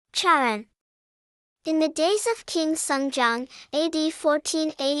Charan. In the days of King Sungjang, AD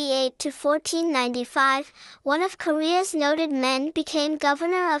 1488 to 1495, one of Korea's noted men became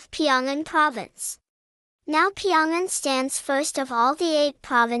governor of Pyongan province. Now Pyongan stands first of all the 8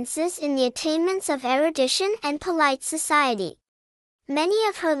 provinces in the attainments of erudition and polite society. Many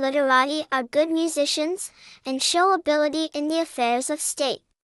of her literati are good musicians, and show ability in the affairs of state.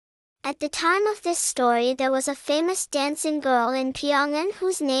 At the time of this story there was a famous dancing girl in Pyongan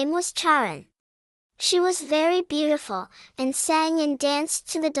whose name was Charan. She was very beautiful, and sang and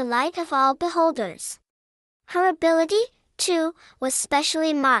danced to the delight of all beholders. Her ability, too, was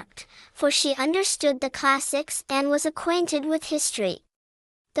specially marked, for she understood the classics and was acquainted with history.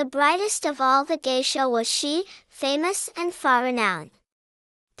 The brightest of all the geisha was she, famous and far-renowned.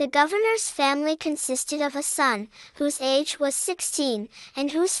 The governor's family consisted of a son, whose age was 16,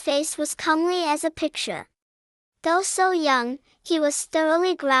 and whose face was comely as a picture. Though so young, he was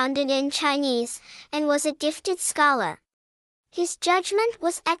thoroughly grounded in Chinese, and was a gifted scholar. His judgment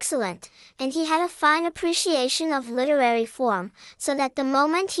was excellent, and he had a fine appreciation of literary form, so that the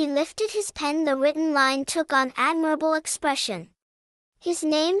moment he lifted his pen the written line took on admirable expression. His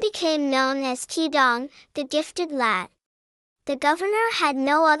name became known as Ki-dong, the gifted lad. The governor had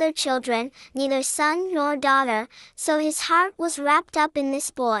no other children, neither son nor daughter, so his heart was wrapped up in this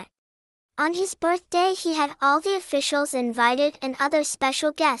boy. On his birthday he had all the officials invited and other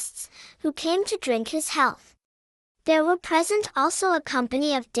special guests, who came to drink his health. There were present also a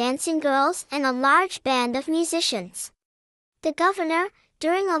company of dancing girls and a large band of musicians. The governor,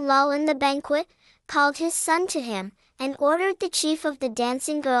 during a lull in the banquet, called his son to him, and ordered the chief of the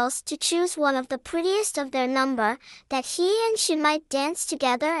dancing girls to choose one of the prettiest of their number, that he and she might dance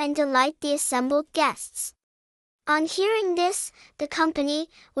together and delight the assembled guests. On hearing this, the company,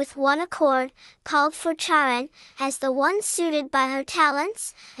 with one accord, called for Charan, as the one suited by her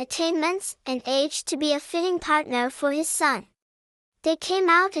talents, attainments, and age to be a fitting partner for his son. They came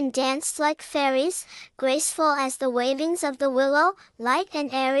out and danced like fairies, graceful as the wavings of the willow, light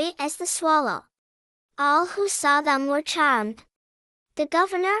and airy as the swallow. All who saw them were charmed. The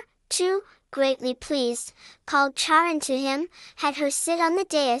governor, too, greatly pleased, called Charan to him, had her sit on the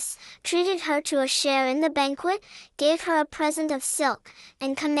dais, treated her to a share in the banquet, gave her a present of silk,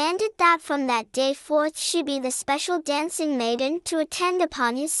 and commanded that from that day forth she be the special dancing maiden to attend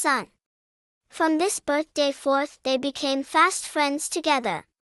upon his son. From this birthday forth they became fast friends together.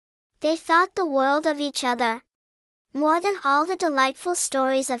 They thought the world of each other. More than all the delightful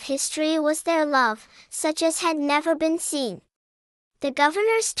stories of history was their love, such as had never been seen. The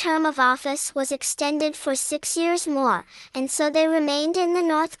governor's term of office was extended for 6 years more, and so they remained in the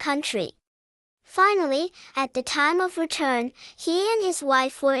North Country. Finally, at the time of return, he and his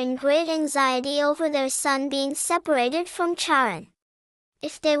wife were in great anxiety over their son being separated from Charan.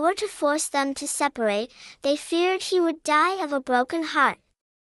 If they were to force them to separate, they feared he would die of a broken heart.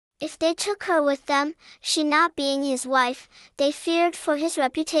 If they took her with them, she not being his wife, they feared for his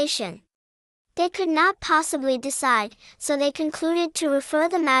reputation. They could not possibly decide, so they concluded to refer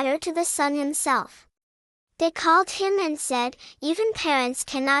the matter to the son himself. They called him and said, "Even parents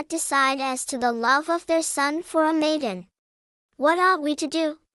cannot decide as to the love of their son for a maiden. What ought we to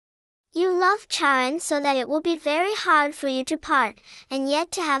do? You love Charan so that it will be very hard for you to part, and yet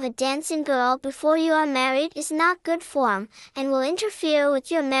to have a dancing girl before you are married is not good form, and will interfere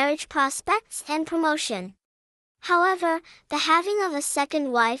with your marriage prospects and promotion." However, the having of a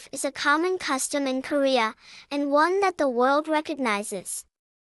second wife is a common custom in Korea, and one that the world recognizes.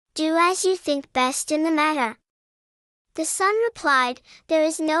 Do as you think best in the matter. The son replied, "There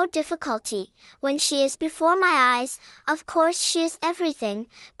is no difficulty. When she is before my eyes, of course she is everything,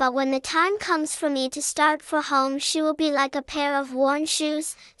 but when the time comes for me to start for home she will be like a pair of worn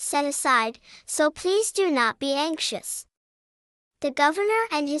shoes, set aside, so please do not be anxious." The governor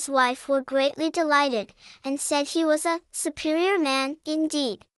and his wife were greatly delighted, and said he was a superior man,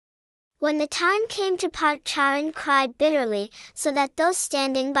 indeed. When the time came to part, Charan cried bitterly, so that those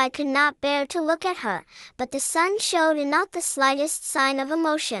standing by could not bear to look at her, but the son showed not the slightest sign of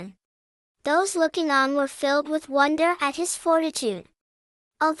emotion. Those looking on were filled with wonder at his fortitude.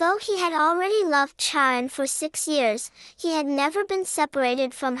 Although he had already loved Charan for 6 years, he had never been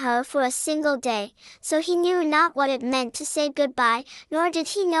separated from her for a single day, so he knew not what it meant to say goodbye, nor did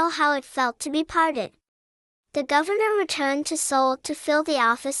he know how it felt to be parted. The governor returned to Seoul to fill the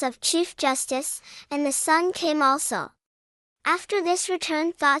office of Chief Justice, and the son came also. After this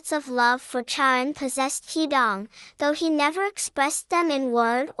return, thoughts of love for Charan possessed Ki-dong, though he never expressed them in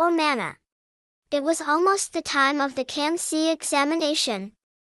word or manner. It was almost the time of the Kam-si examination.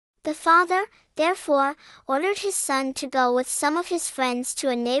 The father, therefore, ordered his son to go with some of his friends to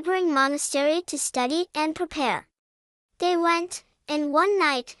a neighboring monastery to study and prepare. They went, and one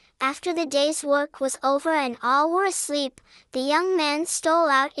night, after the day's work was over and all were asleep, the young man stole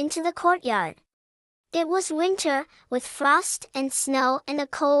out into the courtyard. It was winter, with frost and snow and a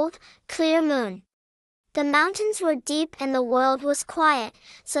cold, clear moon. The mountains were deep and the world was quiet,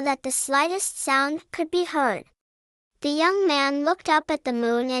 so that the slightest sound could be heard. The young man looked up at the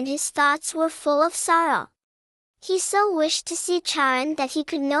moon and his thoughts were full of sorrow. He so wished to see Charan that he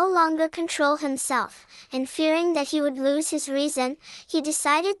could no longer control himself, and fearing that he would lose his reason, he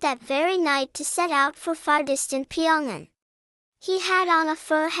decided that very night to set out for far distant Pyongan. He had on a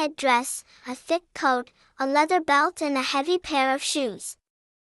fur head-dress, a thick coat, a leather belt and a heavy pair of shoes.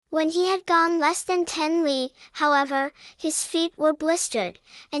 When he had gone less than 10 li, however, his feet were blistered,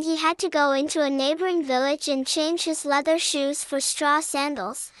 and he had to go into a neighboring village and change his leather shoes for straw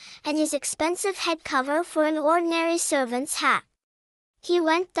sandals, and his expensive head cover for an ordinary servant's hat. He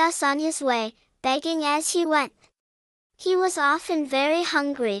went thus on his way, begging as he went. He was often very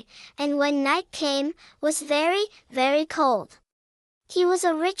hungry, and when night came, was very, very cold. He was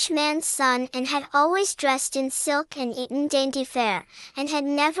a rich man's son and had always dressed in silk and eaten dainty fare, and had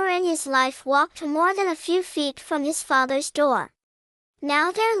never in his life walked more than a few feet from his father's door.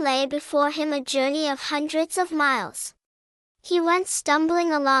 Now there lay before him a journey of hundreds of miles. He went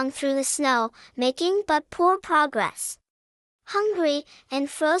stumbling along through the snow, making but poor progress. Hungry, and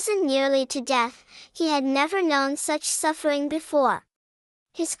frozen nearly to death, he had never known such suffering before.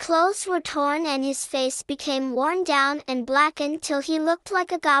 His clothes were torn and his face became worn down and blackened till he looked like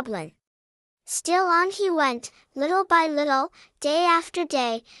a goblin. Still on he went, little by little, day after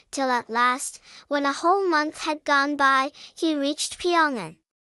day, till at last, when a whole month had gone by, he reached Pyongan.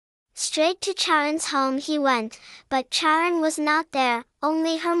 Straight to Charan's home he went, but Charan was not there,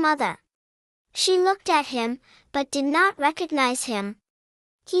 only her mother. She looked at him, but did not recognize him.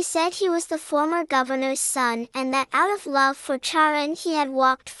 He said he was the former governor's son and that out of love for Charan he had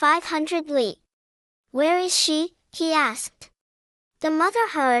walked 500 li. "Where is she?" he asked. The mother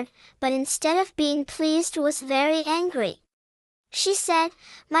heard, but instead of being pleased was very angry. She said,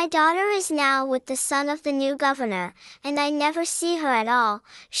 "My daughter is now with the son of the new governor, and I never see her at all.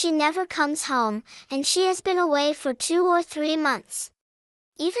 She never comes home, and she has been away for 2 or 3 months.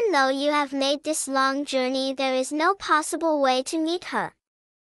 Even though you have made this long journey, there is no possible way to meet her."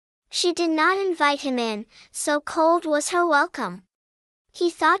 She did not invite him in, so cold was her welcome. He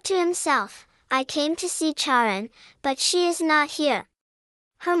thought to himself, "I came to see Charan, but she is not here.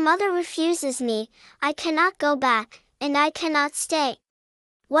 Her mother refuses me, I cannot go back, and I cannot stay.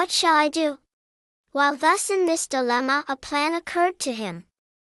 What shall I do?" While thus in this dilemma a plan occurred to him.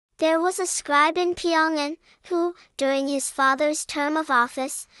 There was a scribe in Pyongan, who, during his father's term of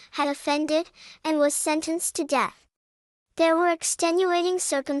office, had offended, and was sentenced to death. There were extenuating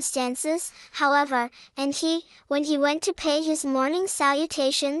circumstances, however, and he, when he went to pay his morning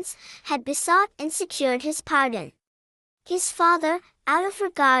salutations, had besought and secured his pardon. His father, out of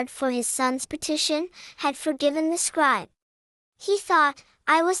regard for his son's petition, had forgiven the scribe. He thought,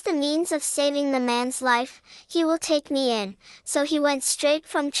 "I was the means of saving the man's life, he will take me in," so he went straight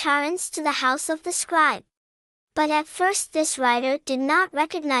from Charan's to the house of the scribe. But at first this rider did not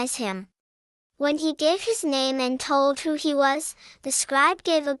recognize him. When he gave his name and told who he was, the scribe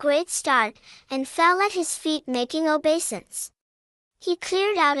gave a great start, and fell at his feet making obeisance. He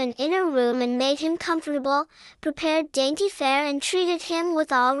cleared out an inner room and made him comfortable, prepared dainty fare and treated him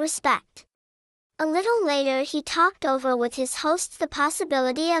with all respect. A little later he talked over with his host the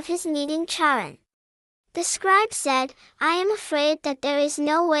possibility of his meeting Charan. The scribe said, "I am afraid that there is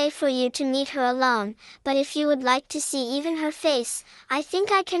no way for you to meet her alone, but if you would like to see even her face, I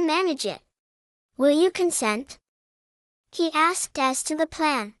think I can manage it. Will you consent?" He asked as to the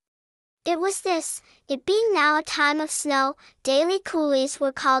plan. It was this: it being now a time of snow, daily coolies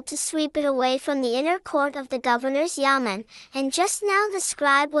were called to sweep it away from the inner court of the governor's yamen, and just now the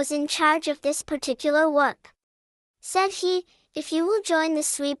scribe was in charge of this particular work. Said he, "If you will join the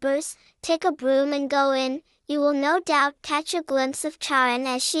sweepers, take a broom and go in, you will no doubt catch a glimpse of Charan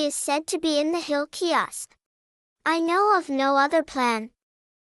as she is said to be in the hill kiosk. I know of no other plan."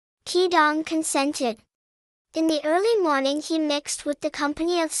 Ki-dong consented. In the early morning he mixed with the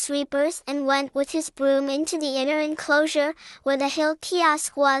company of sweepers and went with his broom into the inner enclosure, where the hill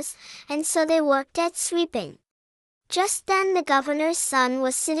kiosk was, and so they worked at sweeping. Just then the governor's son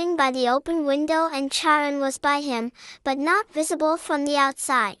was sitting by the open window and Charan was by him, but not visible from the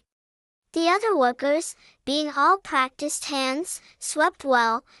outside. The other workers, being all practiced hands, swept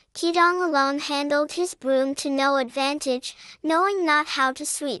well. Ki-dong alone handled his broom to no advantage, knowing not how to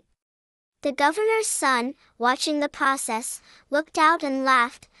sweep. The governor's son, watching the process, looked out and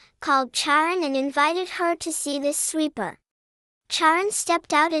laughed, called Charan and invited her to see this sweeper. Charan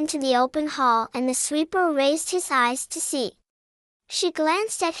stepped out into the open hall and the sweeper raised his eyes to see. She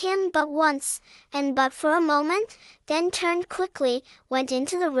glanced at him but once, and but for a moment, then turned quickly, went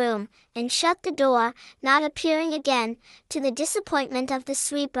into the room, and shut the door, not appearing again, to the disappointment of the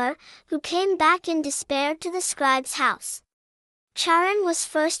sweeper, who came back in despair to the scribe's house. Charan was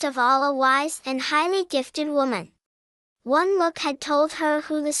first of all a wise and highly gifted woman. One look had told her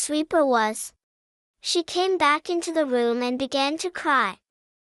who the sweeper was. She came back into the room and began to cry.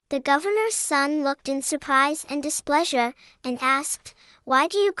 The governor's son looked in surprise and displeasure, and asked, "Why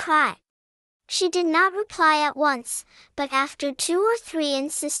do you cry?" She did not reply at once, but after 2 or 3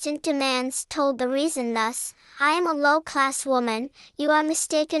 insistent demands told the reason thus: "I am a low-class woman, you are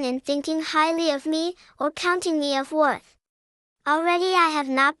mistaken in thinking highly of me, or counting me of worth. Already I have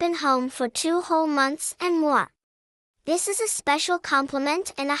not been home for 2 whole months and more. This is a special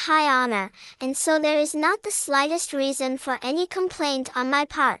compliment and a high honor, and so there is not the slightest reason for any complaint on my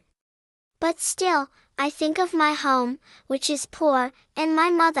part. But still, I think of my home, which is poor, and my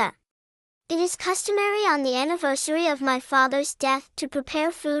mother. It is customary on the anniversary of my father's death to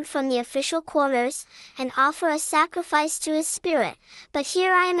prepare food from the official quarters, and offer a sacrifice to his spirit, but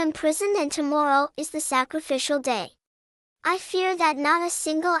here I am imprisoned and tomorrow is the sacrificial day. I fear that not a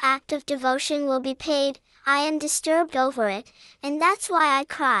single act of devotion will be paid. I am disturbed over it, and that's why I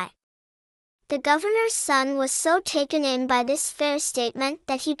cry." The governor's son was so taken in by this fair statement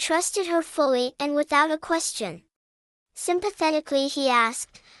that he trusted her fully and without a question. Sympathetically he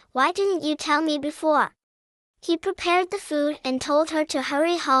asked, "Why didn't you tell me before?" He prepared the food and told her to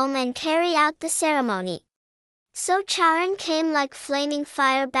hurry home and carry out the ceremony. So Charan came like flaming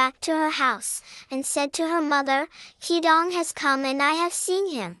fire back to her house, and said to her mother, "Hidong has come and I have seen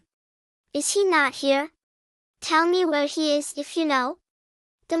him. Is he not here? Tell me where he is if you know."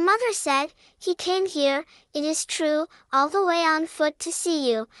 The mother said, "He came here, it is true, all the way on foot to see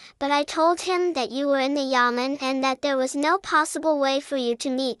you, but I told him that you were in the yamen and that there was no possible way for you to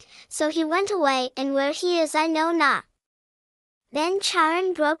meet, so he went away, and where he is I know not." Then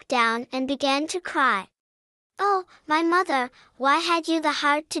Charan broke down and began to cry. "Oh, my mother, why had you the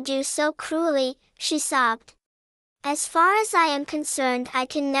heart to do so cruelly?" she sobbed. "As far as I am concerned, I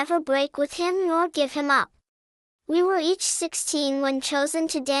can never break with him nor give him up. We were each 16 when chosen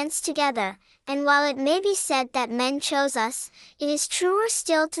to dance together, and while it may be said that men chose us, it is truer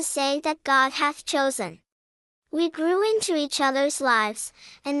still to say that God hath chosen. We grew into each other's lives,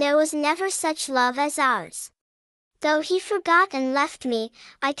 and there was never such love as ours. Though he forgot and left me,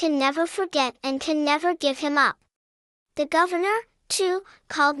 I can never forget and can never give him up. The governor, too,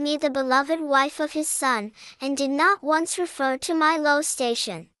 called me the beloved wife of his son, and did not once refer to my low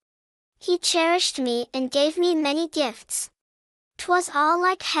station. He cherished me and gave me many gifts. 'Twas all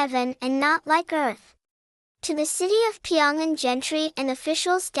like heaven and not like earth. To the city of Pyongan gentry and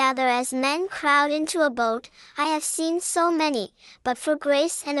officials gather as men crowd into a boat. I have seen so many, but for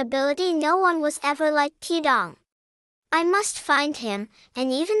grace and ability no one was ever like Hidong. I must find him,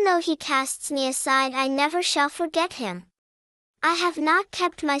 and even though he casts me aside I never shall forget him. I have not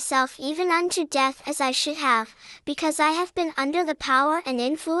kept myself even unto death as I should have, because I have been under the power and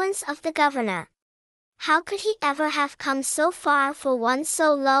influence of the governor. How could he ever have come so far for one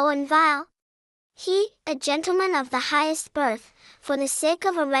so low and vile? He, a gentleman of the highest birth, for the sake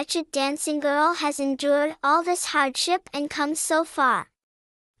of a wretched dancing girl has endured all this hardship and come so far.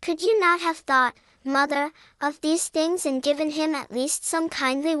 Could you not have thought, mother, of these things and given him at least some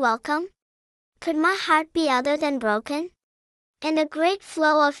kindly welcome? Could my heart be other than broken?" And a great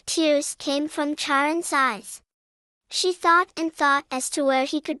flow of tears came from Charan's eyes. She thought and thought as to where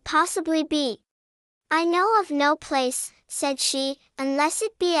he could possibly be. "I know of no place," said she, "unless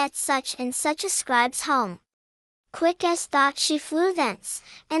it be at such and such a scribe's home." Quick as thought she flew thence,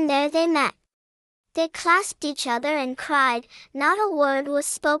 and there they met. They clasped each other and cried, not a word was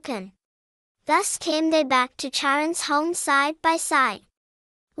spoken. Thus came they back to Charan's home side by side.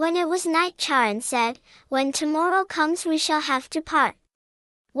 When it was night Charan said, "When tomorrow comes we shall have to part.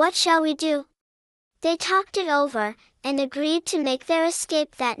 What shall we do?" They talked it over, and agreed to make their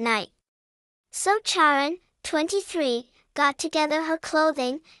escape that night. So Charan, 23, got together her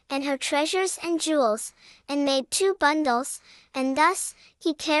clothing, and her treasures and jewels, and made 2 bundles, and thus,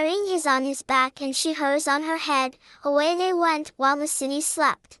 he carrying his on his back and she hers on her head, away they went while the city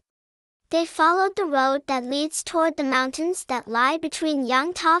slept. They followed the road that leads toward the mountains that lie between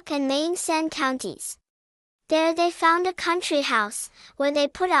Yangtok and Maengshan counties. There they found a country house, where they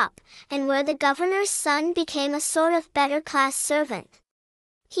put up, and where the governor's son became a sort of better-class servant.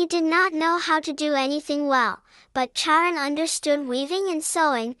 He did not know how to do anything well, but Charan understood weaving and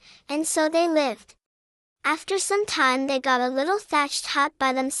sewing, and so they lived. After some time they got a little thatched hut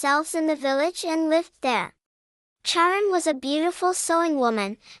by themselves in the village and lived there. Charan was a beautiful sewing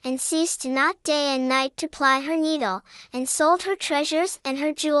woman, and ceased not day and night to ply her needle, and sold her treasures and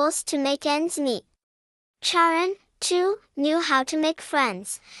her jewels to make ends meet. Charan, too, knew how to make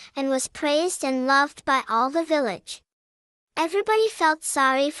friends, and was praised and loved by all the village. Everybody felt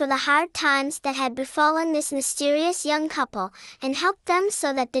sorry for the hard times that had befallen this mysterious young couple, and helped them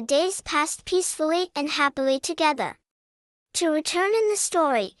so that the days passed peacefully and happily together. To return in the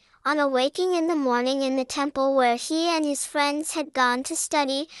story, on awaking in the morning in the temple where he and his friends had gone to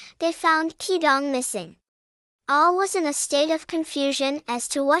study, they found Kidong missing. All was in a state of confusion as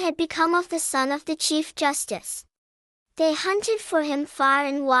to what had become of the son of the Chief Justice. They hunted for him far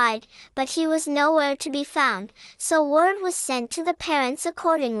and wide, but he was nowhere to be found, so word was sent to the parents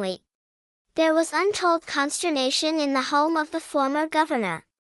accordingly. There was untold consternation in the home of the former governor.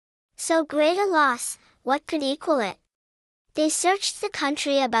 So great a loss, what could equal it? They searched the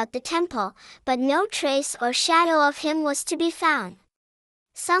country about the temple, but no trace or shadow of him was to be found.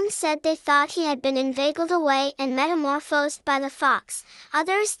 Some said they thought he had been inveigled away and metamorphosed by the fox,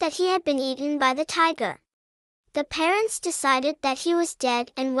 others that he had been eaten by the tiger. The parents decided that he was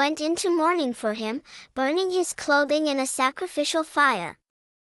dead and went into mourning for him, burning his clothing in a sacrificial fire.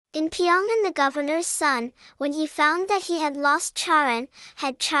 In Pyongan, the governor's son, when he found that he had lost Charan,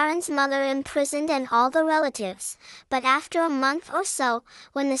 had Charan's mother imprisoned and all the relatives, but after a month or so,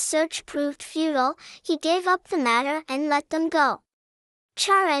 when the search proved futile, he gave up the matter and let them go.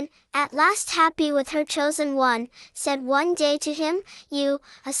 Charan, at last happy with her chosen one, said one day to him, "You,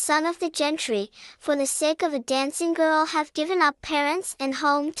 a son of the gentry, for the sake of a dancing girl have given up parents and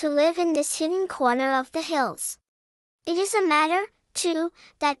home to live in this hidden corner of the hills. It is a matter, too,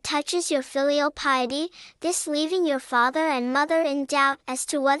 that touches your filial piety, this leaving your father and mother in doubt as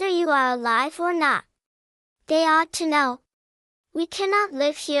to whether you are alive or not. They ought to know. We cannot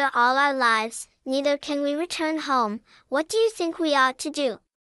live here all our lives, neither can we return home. What do you think we ought to do?"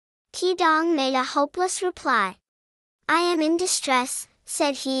 Kidong made a hopeless reply. "I am in distress,"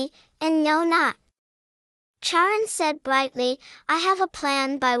 said he, "and know not." Charan said brightly, "I have a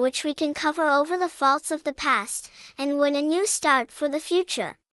plan by which we can cover over the faults of the past, and win a new start for the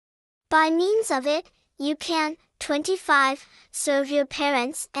future. By means of it, you can, 25, serve your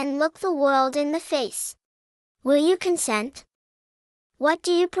parents and look the world in the face. Will you consent?" "What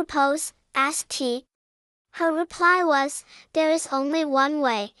do you propose?" asked he. Her reply was, "There is only one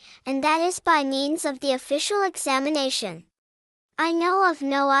way, and that is by means of the official examination. I know of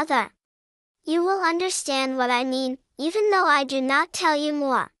no other. You will understand what I mean, even though I do not tell you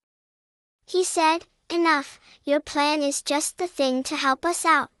more." He said, "Enough, your plan is just the thing to help us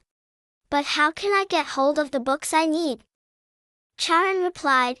out. But how can I get hold of the books I need?" Charan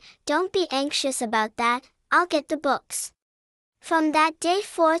replied, "Don't be anxious about that, I'll get the books." From that day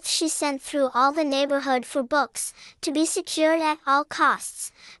forth she sent through all the neighborhood for books, to be secured at all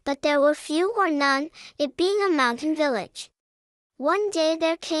costs, but there were few or none, it being a mountain village. One day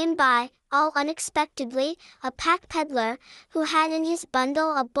there came by, all unexpectedly, a pack peddler, who had in his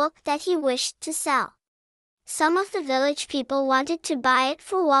bundle a book that he wished to sell. Some of the village people wanted to buy it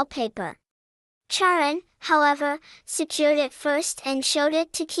for wallpaper. Charan, however, secured it first and showed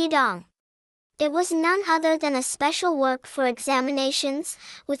it to Kidong. It was none other than a special work for examinations,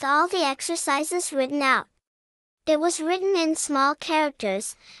 with all the exercises written out. It was written in small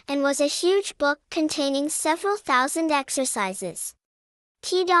characters, and was a huge book containing several thousand exercises.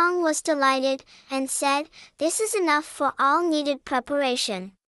 Kidong was delighted, and said, "This is enough for all needed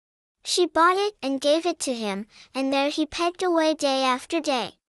preparation." She bought it and gave it to him, and there he pegged away day after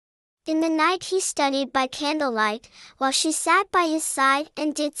day. In the night he studied by candlelight, while she sat by his side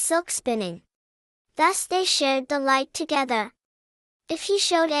and did silk spinning. Thus they shared the light together. If he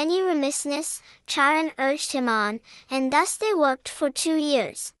showed any remissness, Charan urged him on, and thus they worked for 2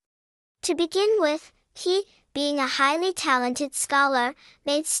 years. To begin with, he, being a highly talented scholar,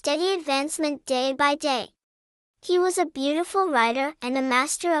 made steady advancement day by day. He was a beautiful writer and a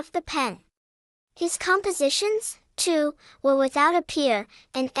master of the pen. His compositions, too, were without a peer,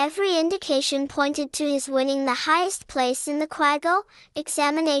 and every indication pointed to his winning the highest place in the Kwago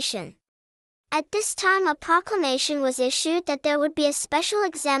examination. At this time a proclamation was issued that there would be a special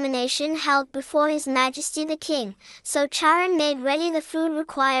examination held before His Majesty the King, so Charan made ready the food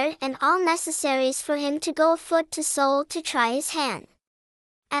required and all necessaries for him to go afoot to Seoul to try his hand.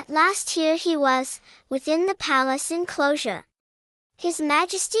 At last here he was, within the palace enclosure. His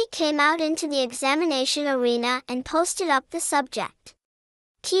Majesty came out into the examination arena and posted up the subject.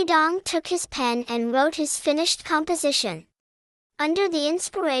 Ki-dong took his pen and wrote his finished composition. Under the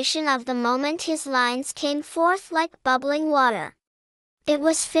inspiration of the moment, his lines came forth like bubbling water. It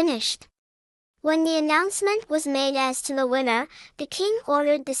was finished. When the announcement was made as to the winner, the king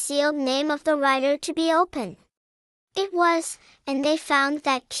ordered the sealed name of the writer to be opened. It was, and they found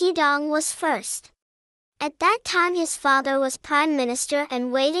that Ki-dong was first. At that time his father was prime minister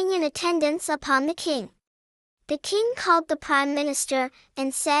and waiting in attendance upon the king. The king called the prime minister,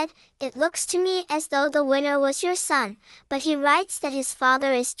 and said, "It looks to me as though the winner was your son, but he writes that his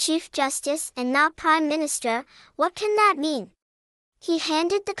father is chief justice and not prime minister. What can that mean?" He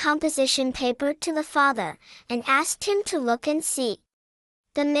handed the composition paper to the father, and asked him to look and see.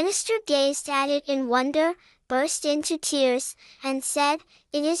 The minister gazed at it in wonder, burst into tears, and said,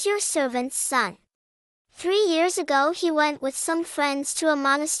 "It is your servant's son. 3 years ago he went with some friends to a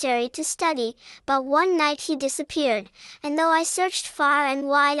monastery to study, but one night he disappeared, and though I searched far and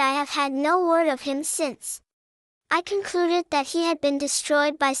wide I have had no word of him since. I concluded that he had been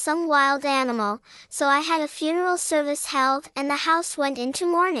destroyed by some wild animal, so I had a funeral service held and the house went into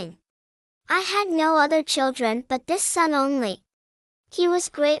mourning. I had no other children but this son only. He was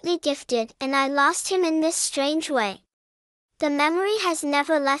greatly gifted and I lost him in this strange way. The memory has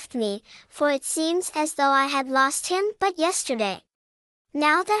never left me, for it seems as though I had lost him but yesterday.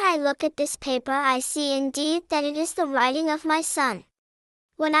 Now that I look at this paper I see indeed that it is the writing of my son.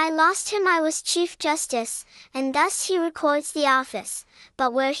 When I lost him I was Chief Justice, and thus he records the office,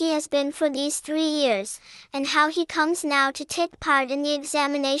 but where he has been for these 3 years, and how he comes now to take part in the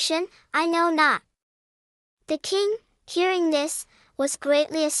examination, I know not." The king, hearing this, was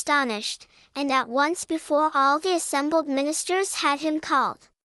greatly astonished, and at once before all the assembled ministers had him called.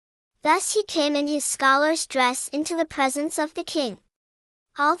 Thus he came in his scholar's dress into the presence of the king.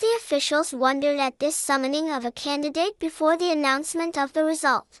 All the officials wondered at this summoning of a candidate before the announcement of the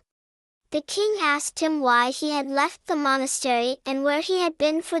result. The king asked him why he had left the monastery and where he had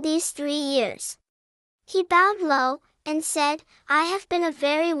been for these 3 years. He bowed low, and said, "I have been a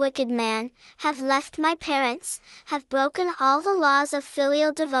very wicked man, have left my parents, have broken all the laws of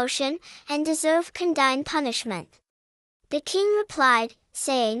filial devotion, and deserve condign punishment." The king replied,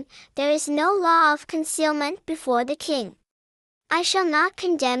 saying, "There is no law of concealment before the king. I shall not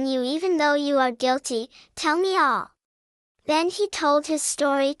condemn you even though you are guilty, tell me all." Then he told his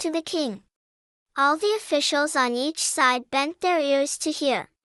story to the king. All the officials on each side bent their ears to hear.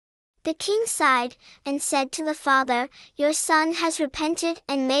 The king sighed, and said to the father, "Your son has repented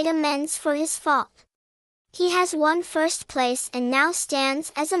and made amends for his fault. He has won first place and now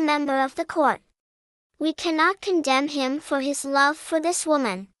stands as a member of the court. We cannot condemn him for his love for this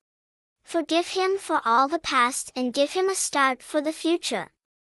woman. Forgive him for all the past and give him a start for the future."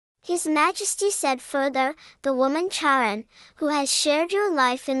 His Majesty said further, "The woman Charan, who has shared your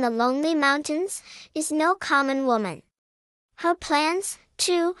life in the lonely mountains, is no common woman. Her plans,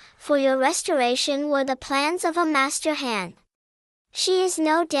 too, for your restoration were the plans of a master hand. She is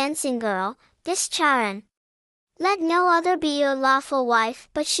no dancing girl, this Charan. Let no other be your lawful wife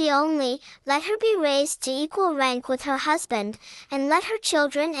but she only, let her be raised to equal rank with her husband, and let her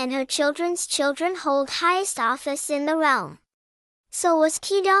children and her children's children hold highest office in the realm." So was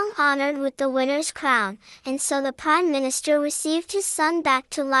Ki-dong honored with the winner's crown, and so the prime minister received his son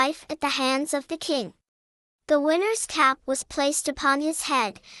back to life at the hands of the king. The winner's cap was placed upon his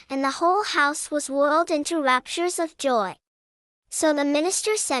head, and the whole house was whirled into raptures of joy. So the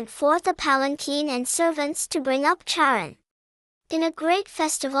minister sent forth a palanquin and servants to bring up Charan. In a great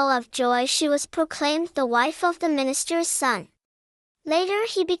festival of joy she was proclaimed the wife of the minister's son. Later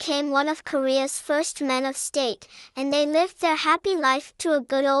he became one of Korea's first men of state, and they lived their happy life to a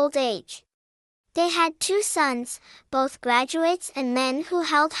good old age. They had 2 sons, both graduates and men who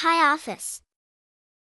held high office.